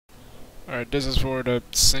Alright, this is for the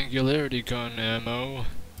Singularity Gun ammo.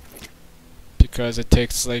 Because it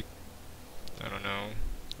takes like, I don't know,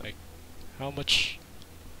 like, how much?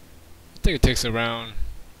 I think it takes around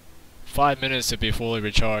 5 minutes to be fully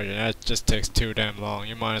recharged, and that just takes too damn long.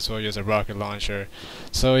 You might as well use a rocket launcher.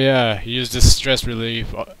 So yeah, use this stress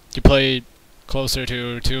relief. You play closer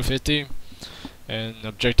to 250, and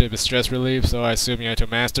objective is stress relief, so I assume you have to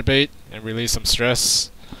masturbate and release some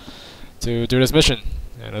stress to do this mission.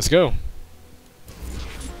 And let's go.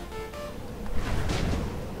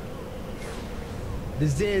 The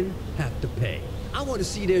Zen have to pay. I want to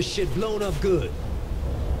see their shit blown up good.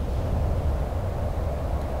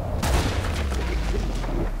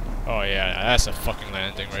 Oh yeah, that's a fucking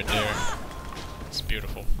landing right there. It's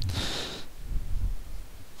beautiful.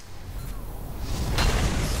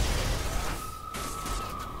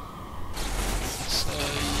 So,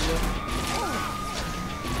 yeah.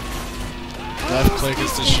 Left click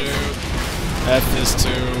is to shoot. F is to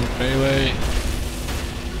melee.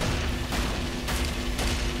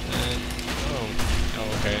 And oh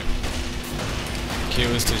okay. Q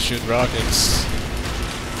is to shoot rockets.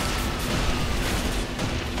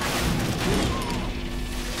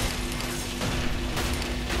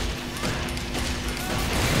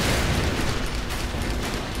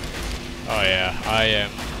 Oh yeah, I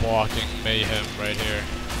am walking mayhem right here.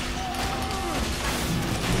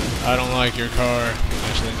 I don't like your car.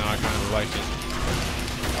 Actually, no, I kind of like it.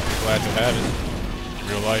 I'll be glad to have it. In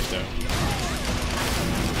real life, though.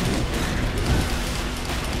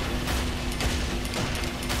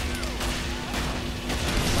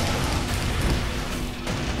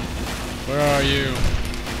 Where are you?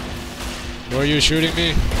 Where are you shooting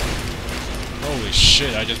me? Holy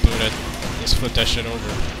shit, I just blew that. Just flipped that shit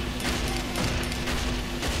over.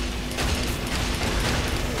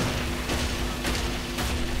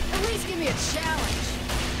 Challenge.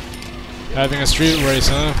 Having a street race,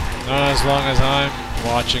 huh? Not as long as I'm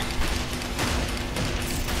watching.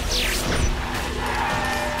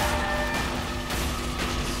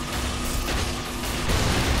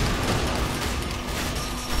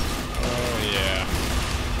 Oh yeah.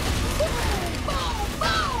 Boom,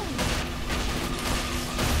 boom,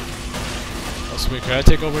 Oh sweet, can I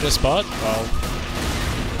take over this spot? Well.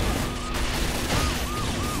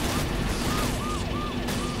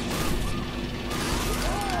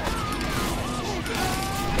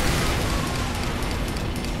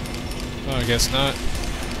 Oh, I guess not.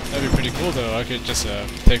 That'd be pretty cool though. I could just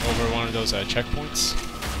take over one of those checkpoints.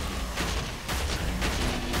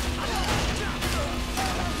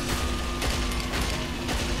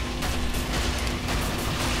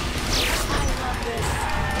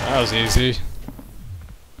 That was easy.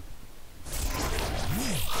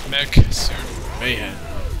 Mech Suit Mayhem.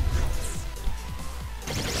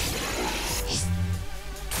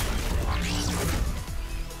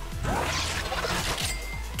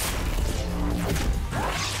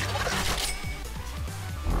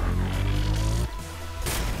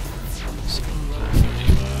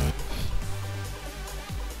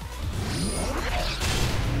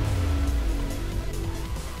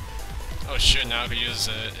 Oh shit, now I can use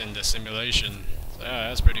it in the simulation. Yeah,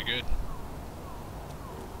 that's pretty good.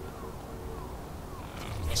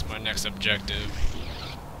 What's my next objective?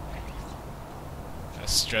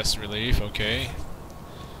 That's stress relief, okay.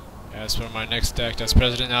 As for my next act as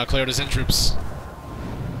president, I'll clear the Zen troops.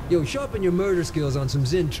 Yo, sharpen your murder skills on some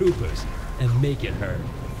Zen troopers and make it hurt.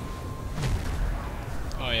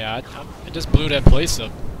 Oh yeah, I just blew that place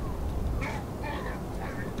up.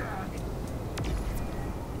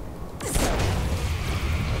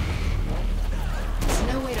 There's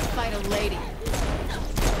no way to fight a lady.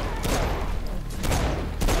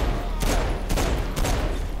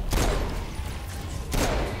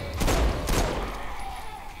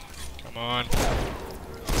 Come on.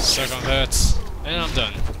 Suck on that. And I'm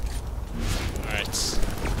done. Alright.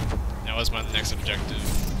 Now what's my next objective?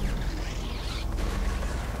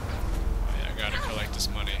 Oh yeah, I gotta collect this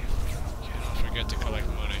money. Cannot forget to collect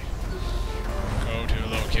money. Go to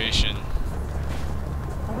location.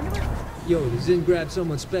 Yo, the Zen grabbed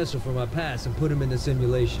someone special from my past and put him in the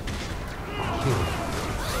simulation. Kill him.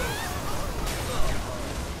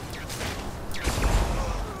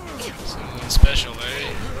 Someone special,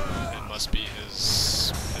 eh? It must be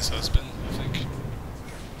his husband, I think.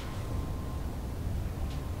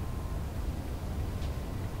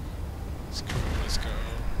 Let's go, let's go.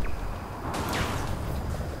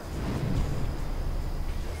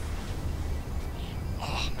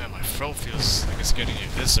 Oh man, my throat feels like it's getting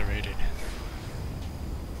eviscerated.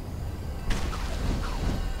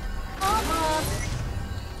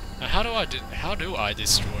 Now, how do I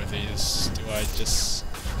destroy these? Do I just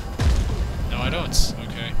don't.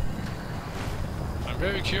 Okay. I'm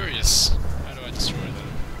very curious. How do I destroy them?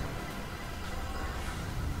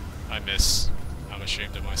 I miss. I'm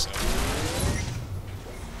ashamed of myself.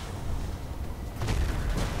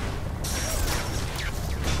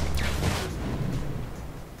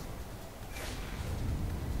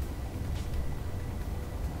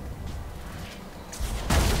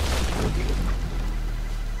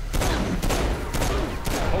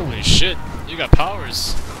 Holy shit, you got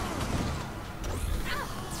powers.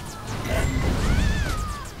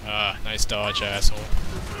 Ah, nice dodge, asshole.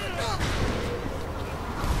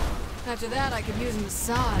 After that, I could use a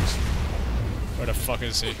massage. Where the fuck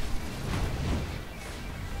is he?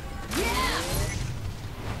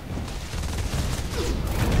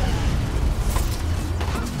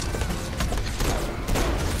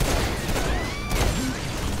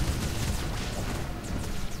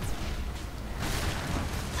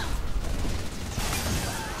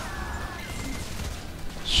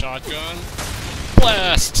 Shotgun.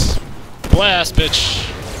 Blast! Blast, bitch!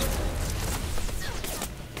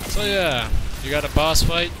 So yeah, you got a boss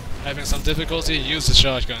fight, having some difficulty, use the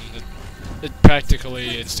shotgun. It practically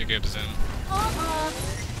insta-gives him.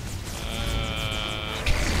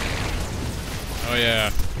 Oh yeah,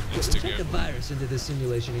 Take the insta-give. virus into this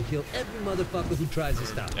simulation and kill every motherfucker who tries to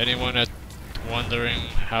stop it. Anyone that's wondering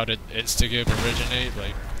how did insta-give originate,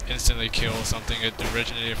 like instantly kill something, it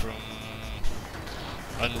originated from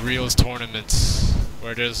Unreal's tournaments,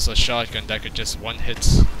 where there's a shotgun that could just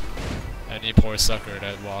one-hit any poor sucker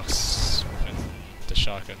that walks in the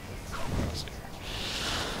shotgun.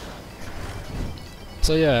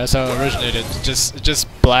 So yeah, that's how it originated. Just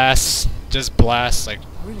blast like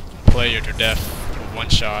player to death with one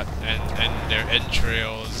shot, and their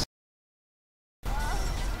entrails.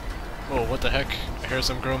 Oh, what the heck? I hear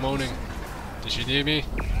some girl moaning. Did she need me?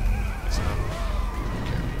 It's not.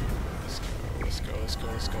 Okay. Let's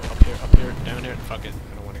go. Up here, down here. Fuck it.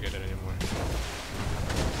 I don't want to get it anymore.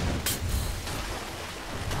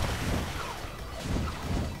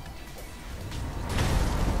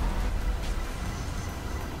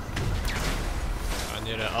 I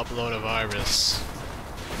need to upload a virus.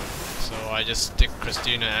 So I just stick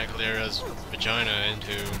Christina Aguilera's vagina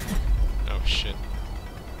into... Oh shit.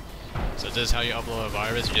 So this is how you upload a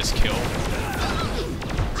virus? You just kill?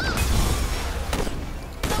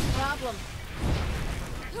 No problem.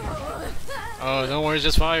 Oh, don't worry,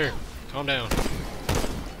 just fire. Calm down.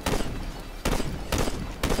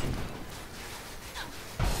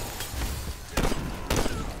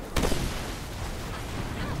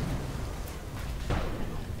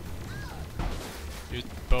 You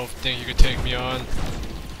both think you could take me on?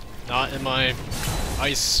 Not in my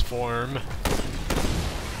ice form.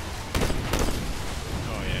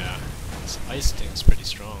 Oh yeah, this ice thing's pretty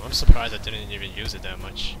strong. I'm surprised I didn't even use it that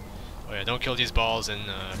much. Oh yeah, don't kill these balls in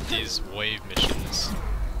these wave missions.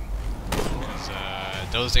 Because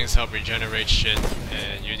those things help regenerate shit,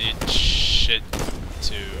 and you need shit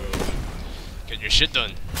to get your shit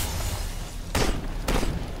done.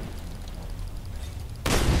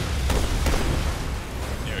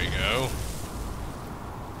 There we go.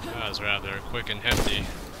 That was rather quick and hefty.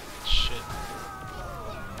 Shit.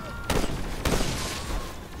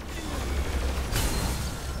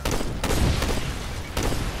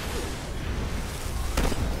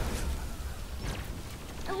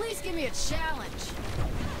 At least give me a challenge.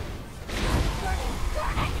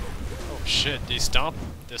 Oh shit, this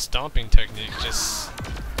stomping technique just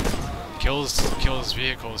kills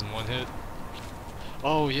vehicles in one hit.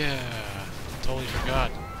 Oh yeah, totally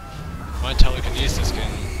forgot. My telekinesis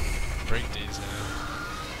can break these now.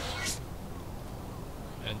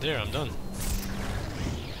 And there, I'm done.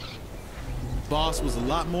 Boss was a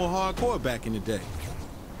lot more hardcore back in the day.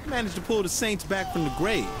 Managed to pull the Saints back from the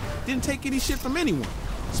grave. Didn't take any shit from anyone,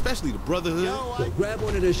 especially the Brotherhood. So grab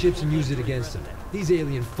one of their ships and use it against them. These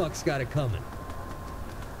alien fucks got it coming.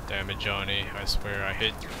 Damn it, Johnny. I swear, I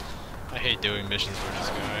hate doing missions for this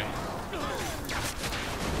guy.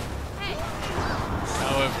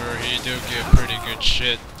 However, he do give pretty good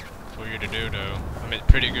shit for you to do, though. I mean,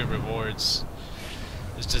 pretty good rewards.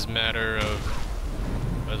 It's just a matter of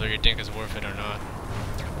whether you think it's worth it or not.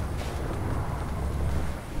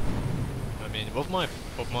 I mean, with my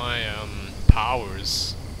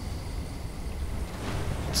powers,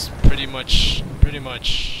 it's pretty much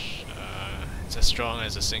it's as strong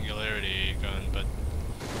as a singularity gun, but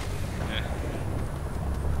eh.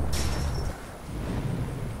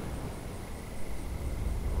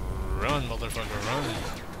 Run, motherfucker, run!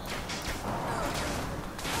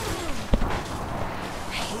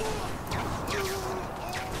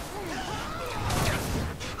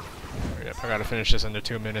 Yep, I gotta finish this under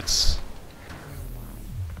 2 minutes.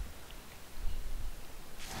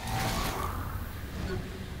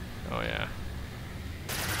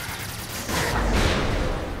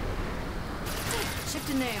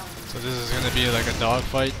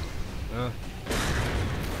 dogfight. More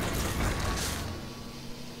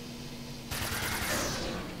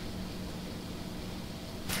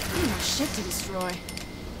shit to destroy.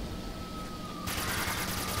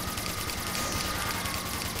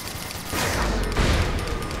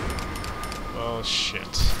 Oh shit.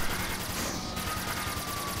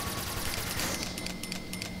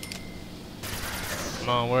 Come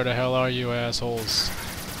on, where the hell are you assholes?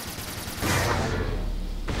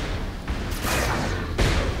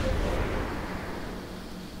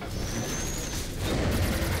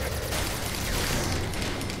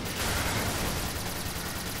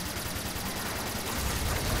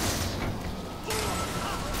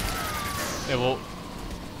 Yeah, well,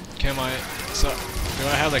 can I, so, do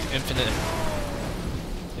I have like infinite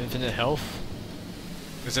health?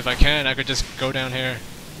 Because if I can, I could just go down here,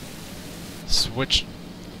 switch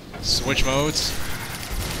modes.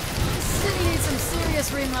 City needs some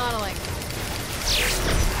serious remodeling.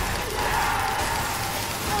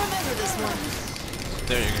 I remember this one.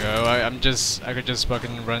 There you go. I could just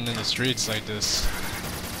fucking run in the streets like this.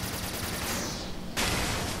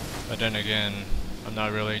 But then again, I'm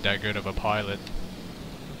not really that good of a pilot.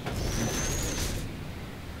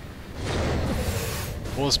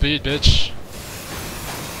 Full speed, bitch.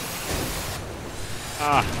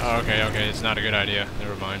 Ah, okay, it's not a good idea.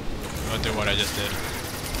 Never mind. I'll do what I just did.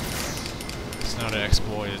 It's not an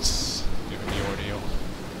exploit, it's giving me ordeal.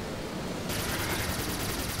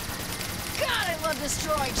 God, I love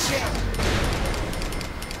destroying shit.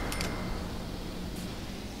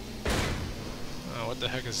 Oh, what the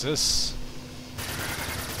heck is this?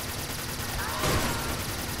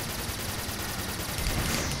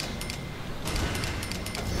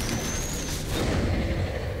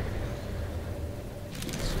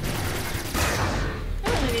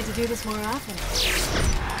 To do this more often.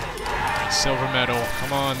 Silver medal.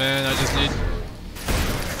 Come on, man. I just need.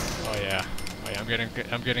 Oh yeah. I'm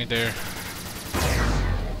getting there.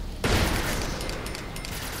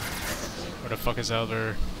 Where the fuck is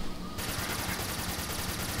Elder?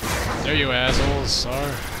 There you assholes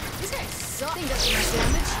are. These guys suck. Think that's enough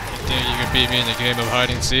damage? You think you can beat me in the game of hide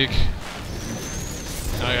and seek?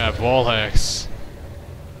 I got wall hacks.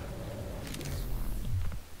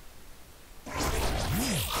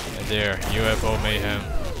 There, UFO mayhem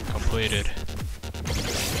completed.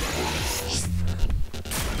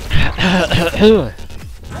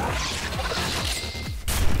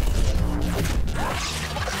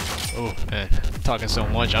 Oh man, I'm talking so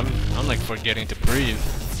much. I'm like forgetting to breathe.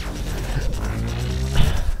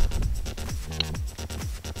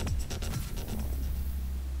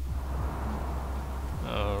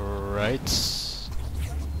 All right.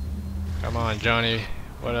 Come on, Johnny.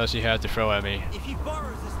 What else you have to throw at me?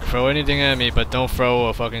 Throw anything at me, but don't throw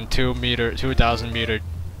a fucking 2,000 meter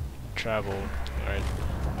travel. Alright,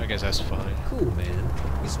 I guess that's fine. Cool, man.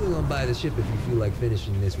 You swing on by the ship if you feel like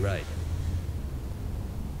finishing this right.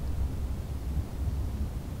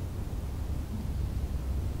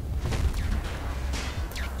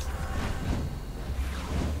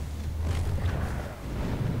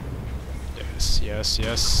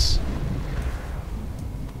 Yes.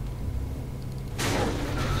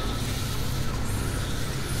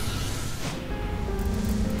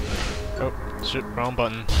 Oh, shit, wrong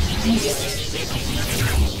button.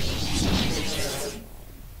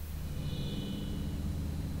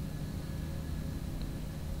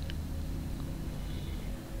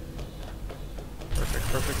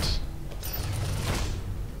 Perfect.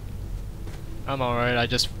 I'm alright, I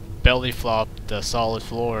just belly flopped the solid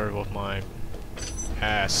floor with my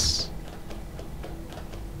ass.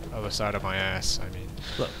 Other side of my ass, I mean.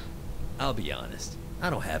 Look, I'll be honest. I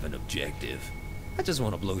don't have an objective. I just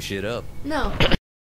want to blow shit up. No,